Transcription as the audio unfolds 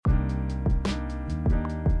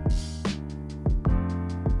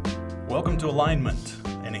Welcome to Alignment,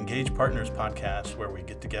 an Ingage Partners podcast where we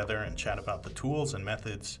get together and chat about the tools and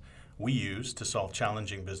methods we use to solve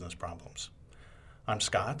challenging business problems. I'm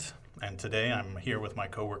Scott, and today I'm here with my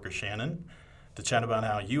coworker Shannon to chat about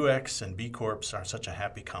how UX and B Corps are such a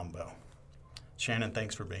happy combo. Shannon,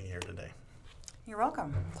 thanks for being here today. You're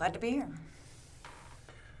welcome. Glad to be here.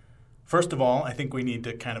 First of all, I think we need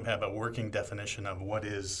to kind of have a working definition of what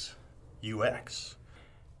is UX.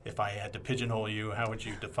 If I had to pigeonhole you, how would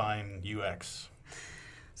you define UX?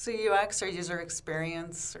 So UX, or user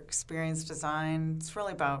experience, or experience design, it's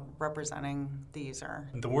really about representing the user.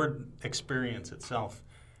 The word experience itself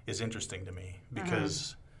is interesting to me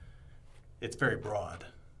because it's very broad.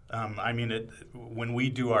 When we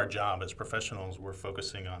do our job as professionals, we're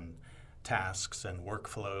focusing on tasks and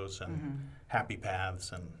workflows and happy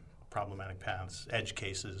paths and problematic paths, edge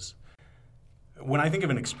cases. When I think of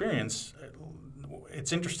an experience,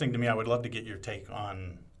 it's interesting to me. I would love to get your take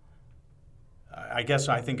on, I guess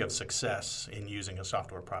I think of success in using a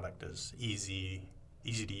software product as easy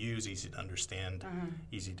to use, easy to understand,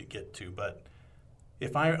 easy to get to. But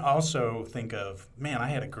if I also think of, man, I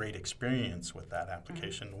had a great experience with that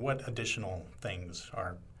application, what additional things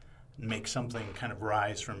make something kind of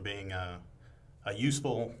rise from being a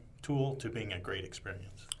useful tool to being a great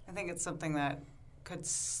experience? I think it's something that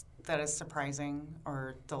is surprising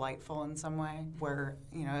or delightful in some way, where,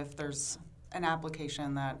 if there's an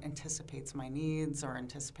application that anticipates my needs or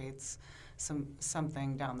anticipates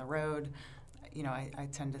something down the road, I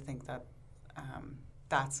tend to think that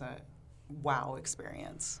that's a wow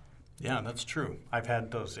experience. Yeah, that's true. I've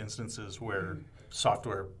had those instances where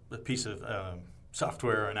a piece of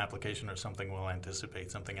software or an application or something will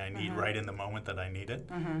anticipate something I need right in the moment that I need it.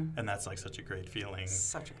 And that's like such a great feeling.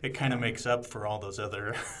 It kind of makes up for all those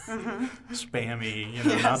other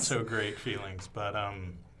spammy, not so great feelings. But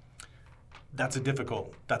that's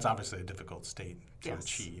obviously a difficult state to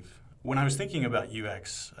achieve. When I was thinking about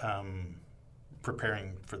UX,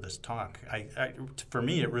 preparing for this talk, for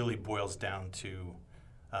me, it really boils down to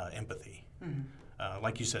empathy.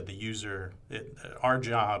 Like you said, the user, our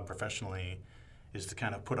job professionally is to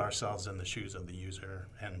kind of put ourselves in the shoes of the user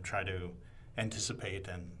and try to anticipate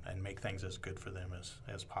and make things as good for them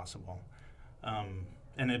as possible.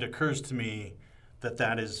 And it occurs to me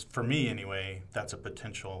that is, for me anyway, that's a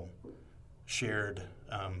potential shared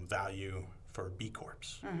value for B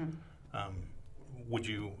Corps. Would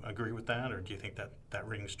you agree with that, or do you think that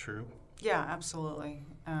rings true? Yeah, absolutely.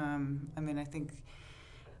 I think,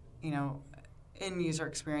 in user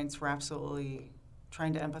experience, we're absolutely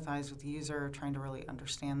trying to empathize with the user, trying to really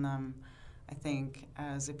understand them. I think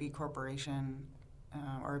as a B corporation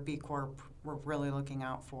or a B Corp, we're really looking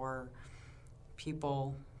out for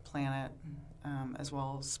people, planet, as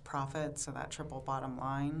well as profit, so that triple bottom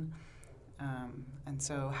line. And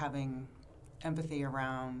so having empathy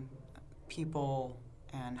around people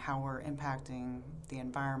and how we're impacting the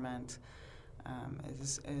environment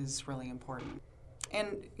is really important.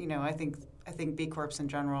 And I think B Corps in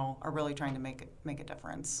general are really trying to make a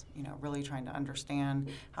difference. Really trying to understand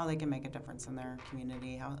how they can make a difference in their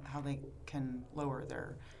community, how they can lower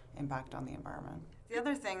their impact on the environment. The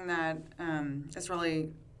other thing that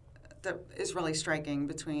is really striking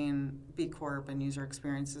between B Corp and user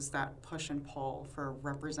experience is that push and pull for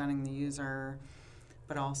representing the user,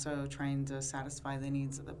 but also trying to satisfy the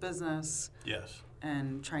needs of the business. Yes.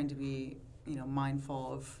 And trying to be,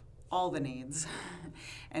 mindful of all the needs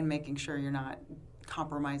and making sure you're not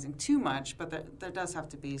compromising too much, but there does have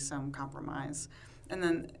to be some compromise. And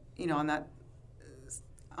then,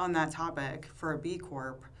 on that topic, for a B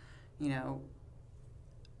Corp,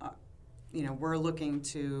 we're looking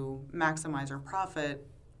to maximize our profit,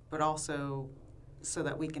 but also so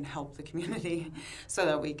that we can help the community, so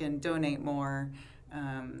that we can donate more,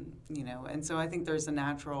 and so I think there's a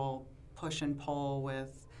natural push and pull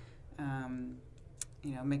with,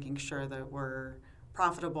 making sure that we're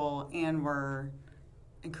profitable and we're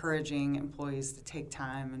encouraging employees to take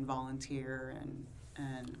time and volunteer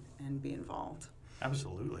and be involved.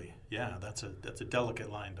 Absolutely. Yeah, that's a delicate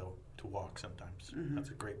line to walk sometimes. That's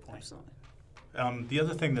a great point. Absolutely. The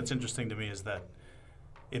other thing that's interesting to me is that,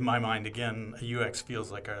 in my mind, again, UX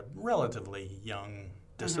feels like a relatively young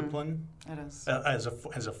discipline. It is. As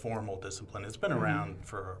a formal discipline. It's been around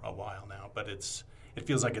for a while now, but it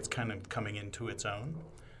feels like it's kind of coming into its own.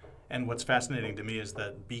 And what's fascinating to me is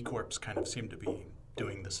that B Corps kind of seem to be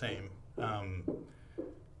doing the same.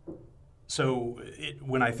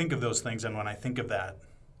 When I think of those things and when I think of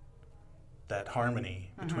that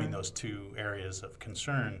harmony between those two areas of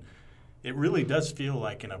concern, it really does feel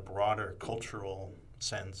like, in a broader cultural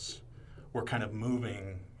sense, we're kind of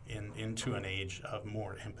moving into an age of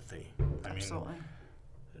more empathy. Absolutely.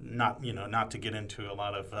 Not to get into a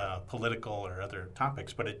lot of political or other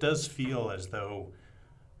topics, but it does feel as though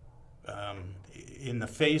in the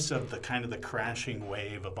face of the crashing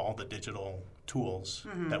wave of all the digital tools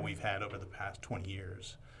that we've had over the past 20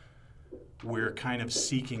 years, we're kind of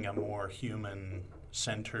seeking a more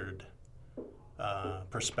human-centered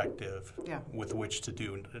perspective with which to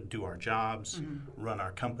do our jobs, run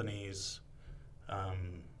our companies,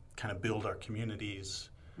 kind of build our communities.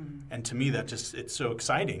 And to me, it's so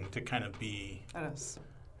exciting to kind of be... It is.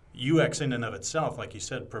 UX in and of itself, like you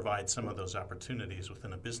said, provides some of those opportunities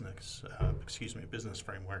within a business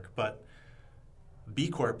framework. But B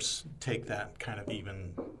Corps take that kind of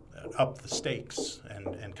even up the stakes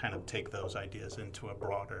and kind of take those ideas into a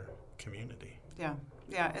broader community. Yeah,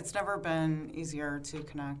 it's never been easier to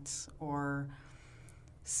connect or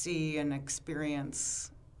see and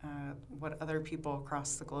experience what other people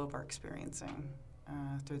across the globe are experiencing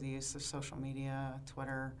through the use of social media,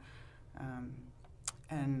 Twitter,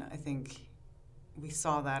 and I think we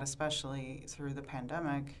saw that especially through the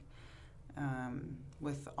pandemic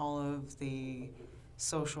with all of the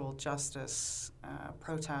social justice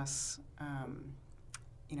protests.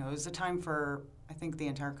 It was a time for, I think, the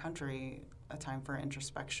entire country, a time for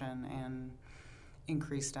introspection and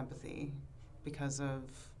increased empathy because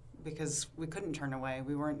we couldn't turn away.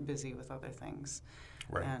 We weren't busy with other things.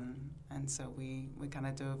 Right. And so we kind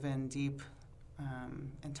of dove in deep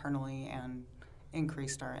internally and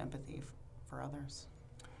increased our empathy for others.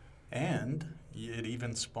 And it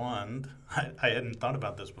even spawned, I hadn't thought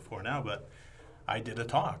about this before now, but I did a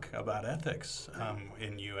talk about ethics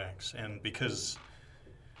in UX. And because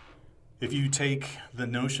if you take the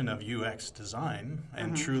notion of UX design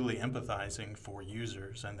and truly empathizing for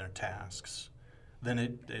users and their tasks, then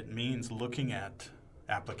it means looking at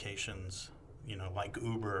applications, like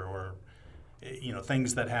Uber or,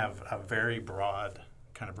 things that have a very broad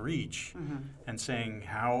kind of reach and saying,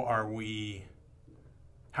 how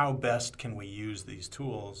best can we use these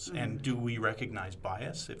tools and do we recognize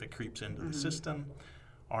bias if it creeps into the system?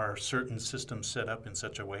 Are certain systems set up in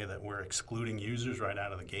such a way that we're excluding users right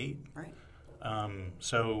out of the gate? Right.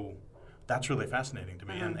 So that's really fascinating to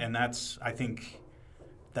me. And I think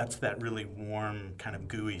that's that really warm, kind of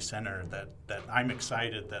gooey center that I'm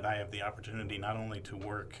excited that I have the opportunity not only to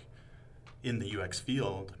work in the UX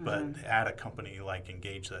field, but at a company like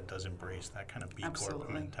Ingage that does embrace that kind of B Corp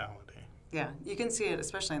mentality. Yeah, you can see it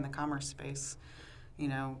especially in the commerce space.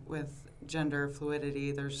 With gender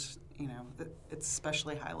fluidity, there's, it's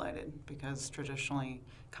especially highlighted because traditionally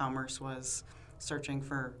commerce was searching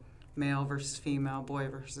for male versus female, boy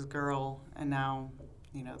versus girl, and now,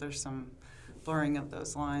 there's some blurring of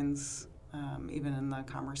those lines, even in the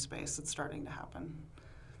commerce space. It's starting to happen.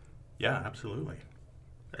 Yeah, absolutely.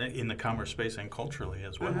 In the commerce space and culturally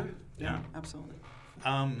as well. Yeah, absolutely.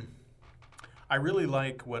 I really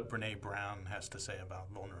like what Brene Brown has to say about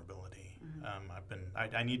vulnerability.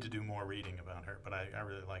 I need to do more reading about her, but I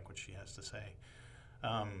really like what she has to say.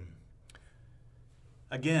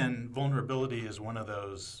 Again, vulnerability is one of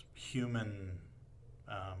those human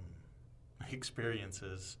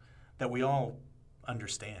experiences that we all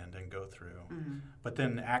understand and go through, but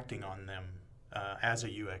then acting on them as a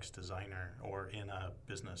UX designer or in a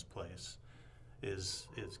business place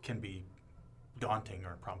can be daunting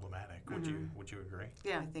or problematic. Would you agree?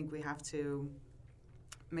 Yeah, I think we have to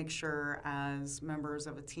make sure as members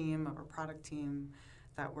of a team, of a product team,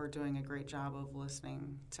 that we're doing a great job of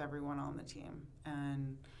listening to everyone on the team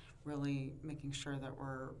and really making sure that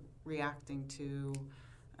we're reacting to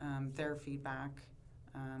their feedback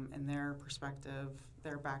and their perspective,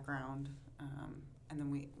 their background, and then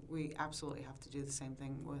we absolutely have to do the same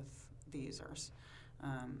thing with the users.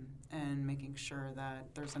 And making sure that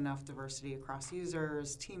there's enough diversity across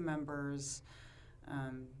users, team members,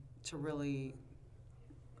 to really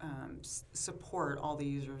support all the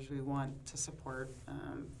users we want to support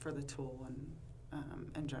for the tool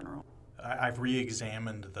and in general. I've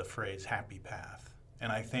re-examined the phrase happy path,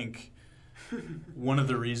 and I think one of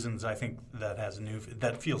the reasons I think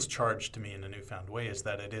that feels charged to me in a newfound way is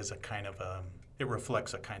that it is a kind of it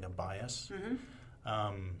reflects a kind of bias.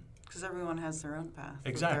 Because everyone has their own path.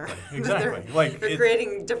 Exactly. They're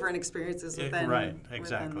creating different experiences within. Right.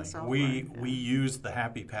 Exactly. Within the software. We use the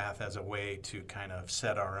happy path as a way to kind of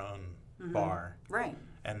set our own bar. Right.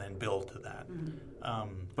 And then build to that.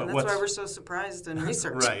 But that's why we're so surprised in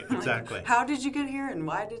research. Right. Exactly. How did you get here, and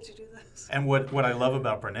why did you do this? And what I love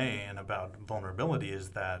about Brene and about vulnerability is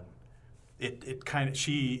that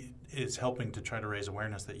she is helping to try to raise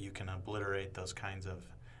awareness that you can obliterate those kinds of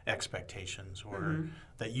expectations or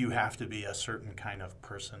that you have to be a certain kind of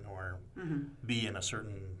person or be in a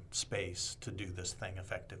certain space to do this thing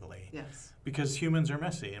effectively. Yes. Because humans are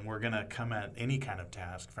messy and we're going to come at any kind of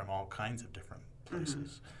task from all kinds of different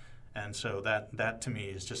places. And so that to me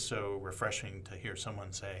is just so refreshing to hear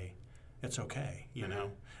someone say, it's okay, you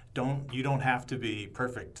know. You don't have to be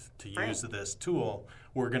perfect to use this tool.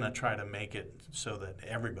 We're going to try to make it so that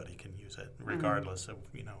everybody can use it, regardless of,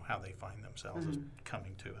 you know, how they find themselves as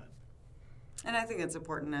coming to it. And I think it's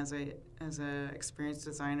important as a experienced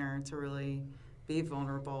designer to really be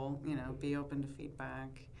vulnerable, you know, be open to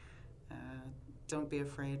feedback. Don't be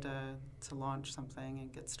afraid to launch something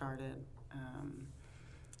and get started,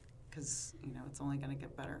 because you know it's only going to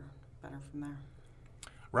get better from there.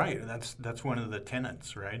 Right. That's one of the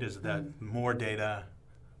tenets, right? Is that more data,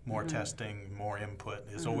 more testing, more input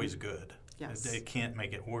is always good. Yes. It can't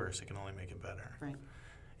make it worse. It can only make it better. Right.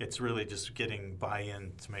 It's really just getting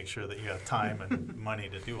buy-in to make sure that you have time and money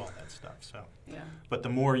to do all that stuff. So, but the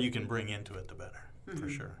more you can bring into it, the better, for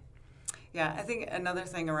sure. Yeah, I think another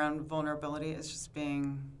thing around vulnerability is just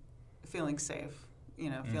feeling safe. You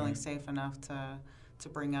know, feeling safe enough to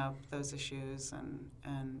bring up those issues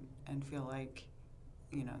and feel like,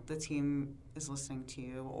 you know, the team is listening to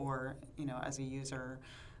you, or, you know, as a user,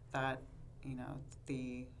 that, you know,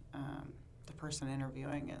 the person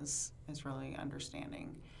interviewing is really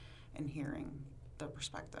understanding and hearing the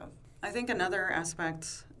perspective. I think another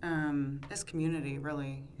aspect is community,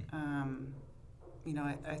 really. You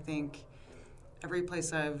know, I think every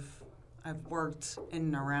place I've worked in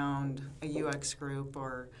and around a UX group,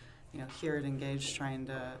 or, you know, here at Ingage trying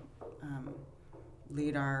to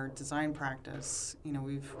lead our design practice, you know,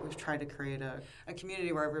 we've tried to create a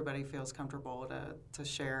community where everybody feels comfortable to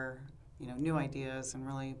share, you know, new ideas and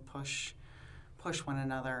really push one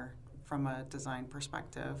another from a design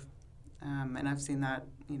perspective. And I've seen that,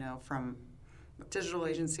 you know, from digital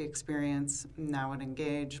agency experience now at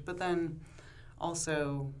Ingage, but then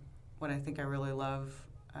also what I think I really love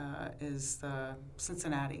is the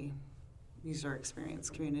Cincinnati user experience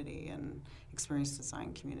community and experience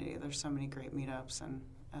design community. There's so many great meetups, and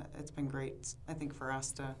it's been great, I think, for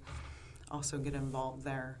us to also get involved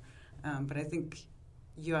there. But I think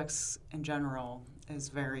UX in general is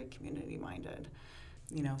very community-minded.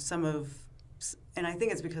 You know, and I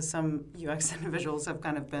think it's because some UX individuals have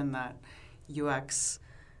kind of been that UX,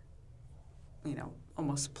 you know,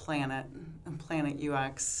 almost planet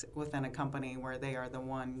UX within a company where they are the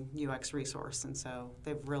one UX resource. And so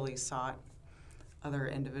they've really sought other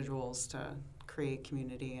individuals to create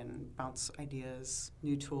community and bounce ideas,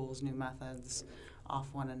 new tools, new methods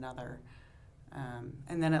off one another.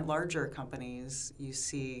 And then at larger companies, you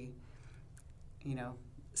see, you know,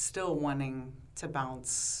 still wanting to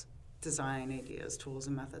bounce design ideas, tools,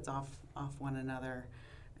 and methods off one another,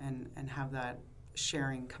 and have that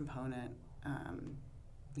sharing component,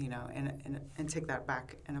 you know, and take that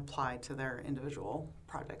back and apply to their individual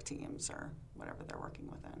project teams or whatever they're working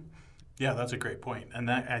within. Yeah, that's a great point. And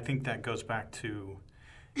I think that goes back to,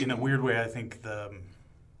 in a weird way, I think the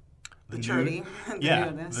maturity,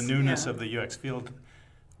 newness. The newness of the UX field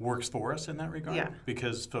works for us in that regard. Yeah.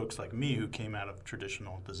 Because folks like me who came out of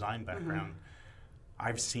traditional design background,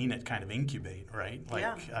 I've seen it kind of incubate, right?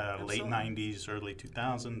 Like late 90s, early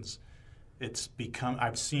 2000s. It's become,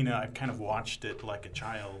 I've kind of watched it like a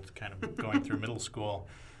child kind of going through middle school,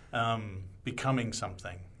 becoming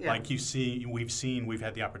something. Yeah. Like we've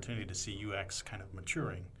had the opportunity to see UX kind of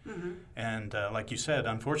maturing. And like you said,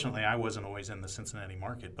 unfortunately, I wasn't always in the Cincinnati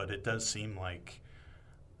market, but it does seem like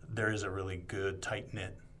there is a really good,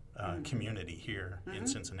 tight-knit community here in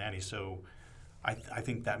Cincinnati. So I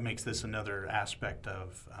think that makes this another aspect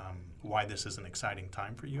of why this is an exciting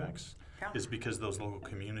time for UX, is because those local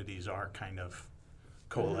communities are kind of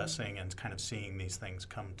coalescing and kind of seeing these things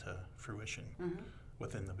come to fruition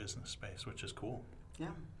within the business space, which is cool. Yeah.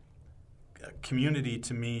 Community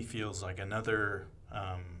to me feels like another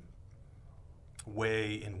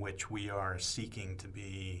way in which we are seeking to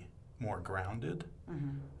be more grounded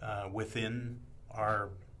within our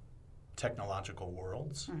technological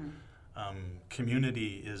worlds.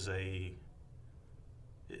 Community is a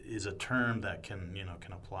term that can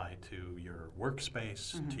apply to your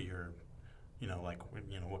workspace, to your,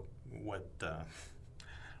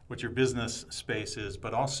 what your business space is,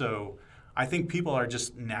 but also I think people are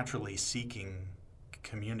just naturally seeking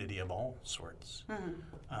community of all sorts.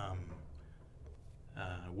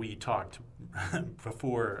 We talked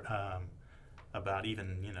before about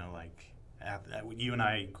even, you and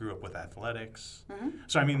I grew up with athletics.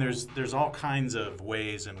 So, I mean, there's all kinds of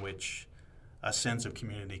ways in which a sense of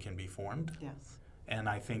community can be formed. Yes. And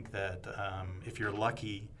I think that if you're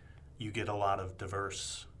lucky, you get a lot of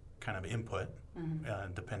diverse kind of input,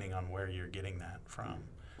 depending on where you're getting that from.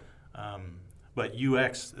 But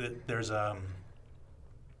UX,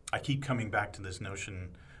 I keep coming back to this notion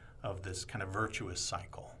of this kind of virtuous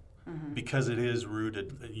cycle, because it is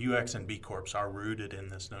rooted, UX and B Corps are rooted in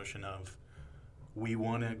this notion of, we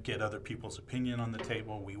want to get other people's opinion on the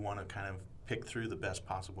table, we want to kind of pick through the best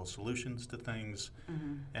possible solutions to things,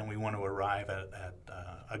 and we want to arrive at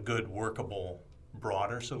a good, workable,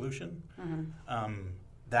 broader solution.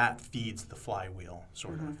 That feeds the flywheel,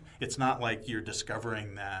 sort of. It's not like you're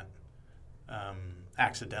discovering that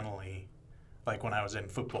accidentally, like when I was in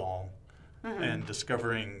football and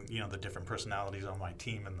discovering, the different personalities on my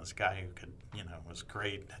team, and this guy who could, was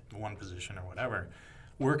great at one position or whatever.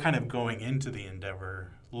 We're kind of going into the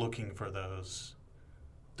endeavor looking for those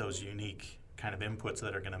unique kind of inputs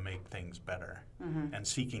that are going to make things better, and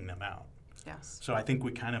seeking them out. Yes. So I think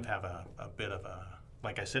we kind of have a bit of a,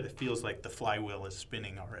 like I said, it feels like the flywheel is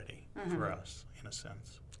spinning already for us, in a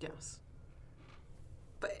sense. Yes.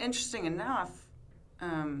 But interesting enough,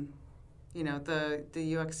 the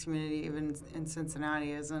UX community, even in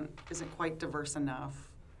Cincinnati, isn't quite diverse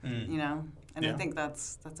enough. And I think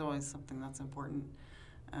that's always something that's important.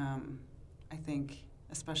 I think,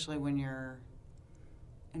 especially when you're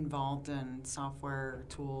involved in software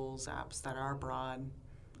tools, apps that are broad,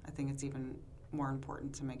 I think it's even more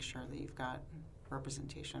important to make sure that you've got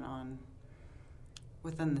representation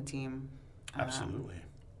within the team. Absolutely.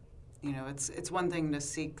 It's one thing to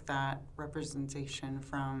seek that representation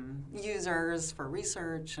from users for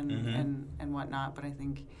research and whatnot, but I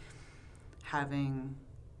think having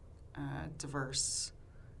diverse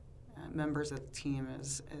members of the team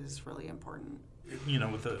is really important.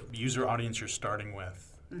 With the user audience you're starting with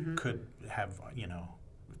could have,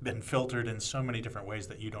 been filtered in so many different ways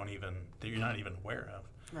that you're not even aware of.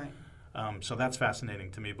 Right. So that's fascinating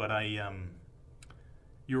to me. But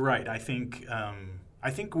you're right. I think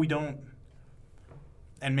we don't,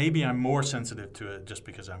 and maybe I'm more sensitive to it just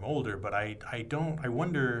because I'm older. But I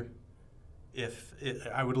wonder if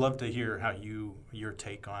I would love to hear how your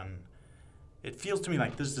take on. It feels to me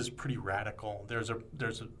like this is pretty radical. There's a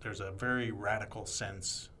very radical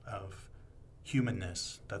sense of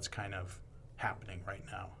humanness that's kind of happening right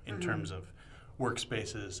now in terms of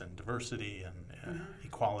workspaces and diversity and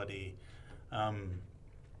equality. And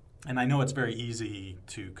I know it's very easy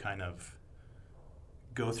to kind of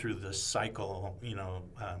go through this cycle,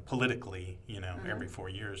 politically, every 4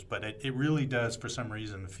 years. But it really does, for some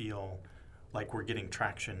reason, feel like we're getting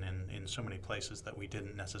traction in so many places that we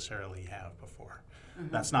didn't necessarily have before.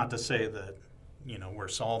 That's not to say that, we're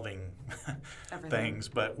solving things,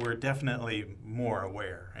 but we're definitely more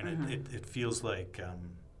aware. And it feels like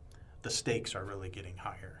the stakes are really getting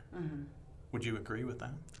higher. Would you agree with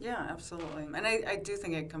that? Yeah, absolutely. And I do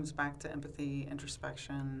think it comes back to empathy,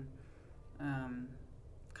 introspection, kind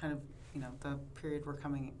of, the period we're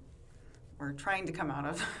trying to come out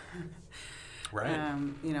of. Right.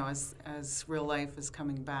 As real life is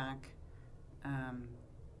coming back, I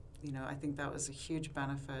think that was a huge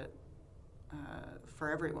benefit for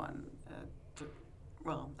everyone.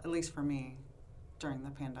 At least for me, during the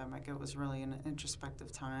pandemic, it was really an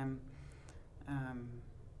introspective time. And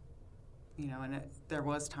there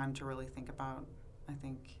was time to really think about, I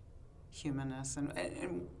think, humanness and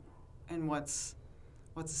what's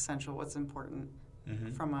essential, what's important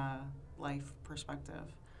from a life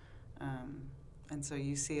perspective. And so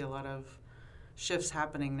you see a lot of shifts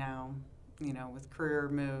happening now, with career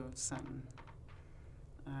moves and,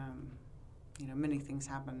 many things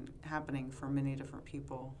happening for many different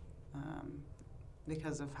people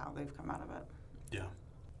because of how they've come out of it. Yeah.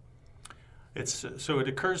 So it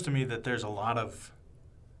occurs to me that there's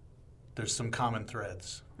some common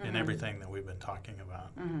threads in everything that we've been talking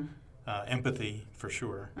about. Empathy, for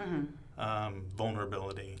sure.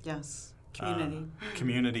 Vulnerability. Yes. Community.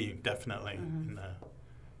 Community, definitely,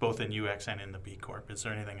 both in UX and in the B Corp. Is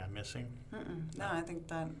there anything I'm missing? No, I think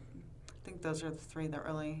those are the three that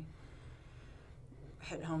really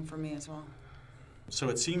hit home for me as well. So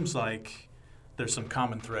it seems like there's some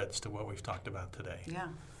common threads to what we've talked about today. Yeah.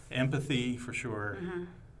 Empathy, for sure.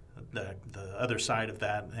 The other side of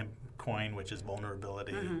that coin, which is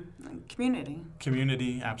vulnerability. And community.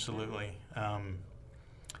 Community, absolutely.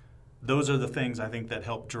 Those are the things I think that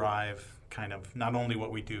help drive kind of not only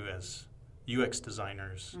what we do as UX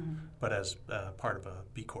designers, but as part of a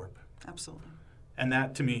B Corp. Absolutely. And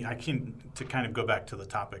that, to me, to kind of go back to the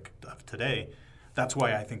topic of today, that's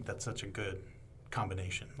why I think that's such a good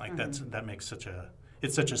combination. Like that makes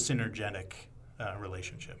it's such a synergetic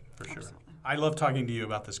relationship, for sure. Absolutely. I love talking to you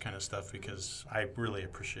about this kind of stuff because I really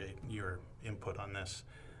appreciate your input on this.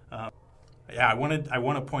 I want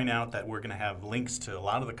to point out that we're going to have links to a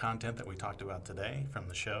lot of the content that we talked about today from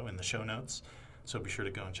the show in the show notes, so be sure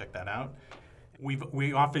to go and check that out.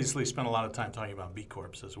 We obviously spent a lot of time talking about B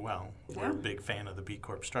Corps as well. Yeah. We're a big fan of the B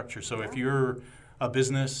Corp structure. So if you're a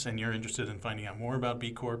business and you're interested in finding out more about B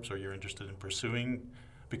Corps, or you're interested in pursuing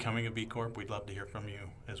becoming a B Corp, we'd love to hear from you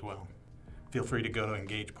as well. Feel free to go to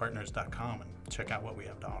engagepartners.com and check out what we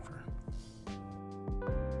have to offer.